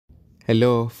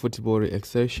Hello, football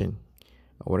exception.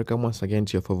 Welcome once again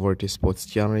to your favorite sports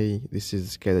channel. This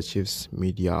is Kaizer Chiefs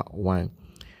Media One.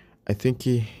 I think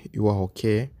you are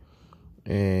okay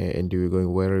and you're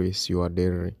going well with your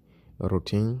daily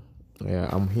routine.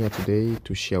 I'm here today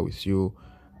to share with you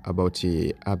about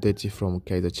the update from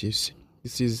Kaizer Chiefs.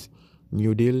 This is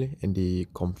new deal and the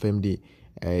confirmed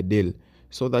deal.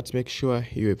 So that make sure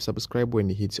you have subscribed when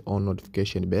you hit on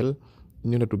notification bell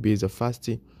in order to be the first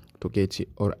to get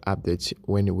our updates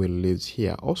when we release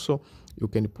here. Also, you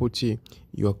can put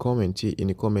your comment in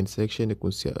the comment section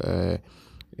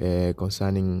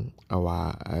concerning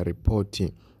our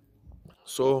reporting.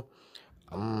 So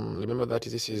remember that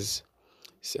this is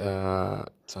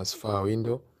transfer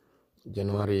window,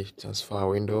 January transfer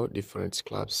window. Different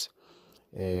clubs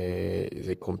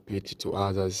they compete to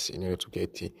others in order to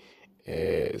get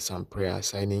some player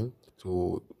signing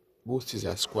to boost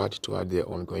their squad toward their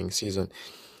ongoing season.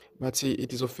 But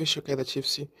it is official, Kaizer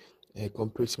Chiefs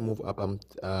complete move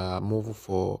move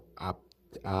for up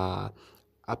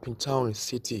in town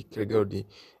city Kregodi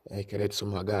Keretsu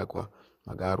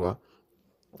Magarwa.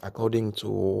 According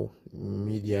to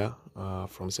media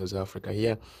from South Africa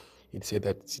here, it said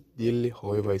that deal,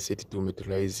 however, is set to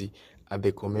materialize at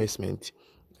the commencement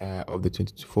of the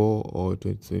 2024 or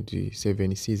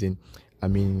 2027 season. I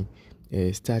mean,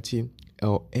 starting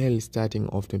or early starting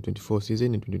of 2024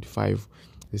 season in 2025.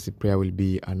 This prayer will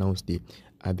be announced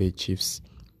at the Chiefs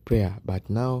prayer. But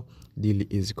now deal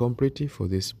is complete for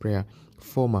this prayer.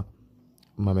 Former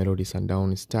Mamelodi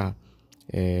Sundowns star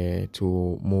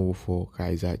to move for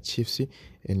Kaizer Chiefs,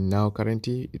 and now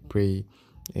currently play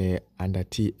under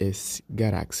TS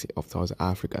Galaxy of South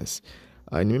Africans.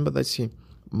 Remember that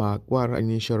Maguire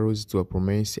initial rose to a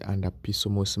promise under pitso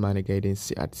mosimane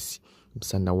guidance at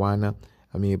Msandawana,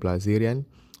 Brazilian,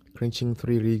 clinching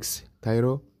 3 leagues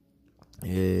title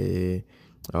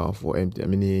for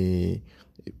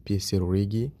PSL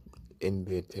Rigi in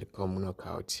the Telecom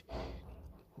knockout.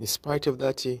 Despite of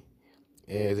that,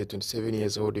 the 27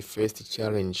 years old first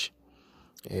challenge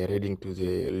leading to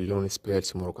the lone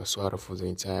Spirits Morocco Swara for the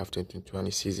entire 2020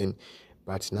 season,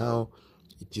 but now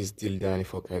it is still done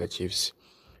for Kaizer Chiefs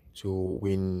to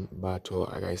win battle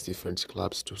against different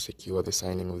clubs to secure the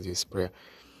signing of this player.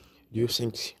 Do you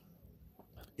think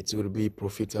it will be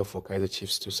profitable for Kaizer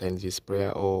Chiefs to sign this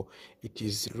player, or it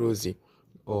is rosy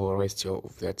or waste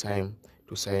of their time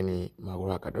to sign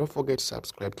Maguraka? Don't forget to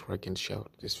subscribe, to like and share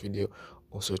this video.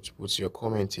 Also to put your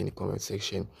comment in the comment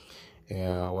section.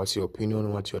 What's your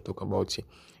opinion, what you are talking about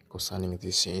concerning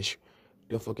this issue.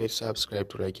 Don't forget to subscribe,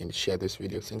 to like and share this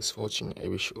video. Thanks for watching. I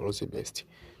wish you all the best.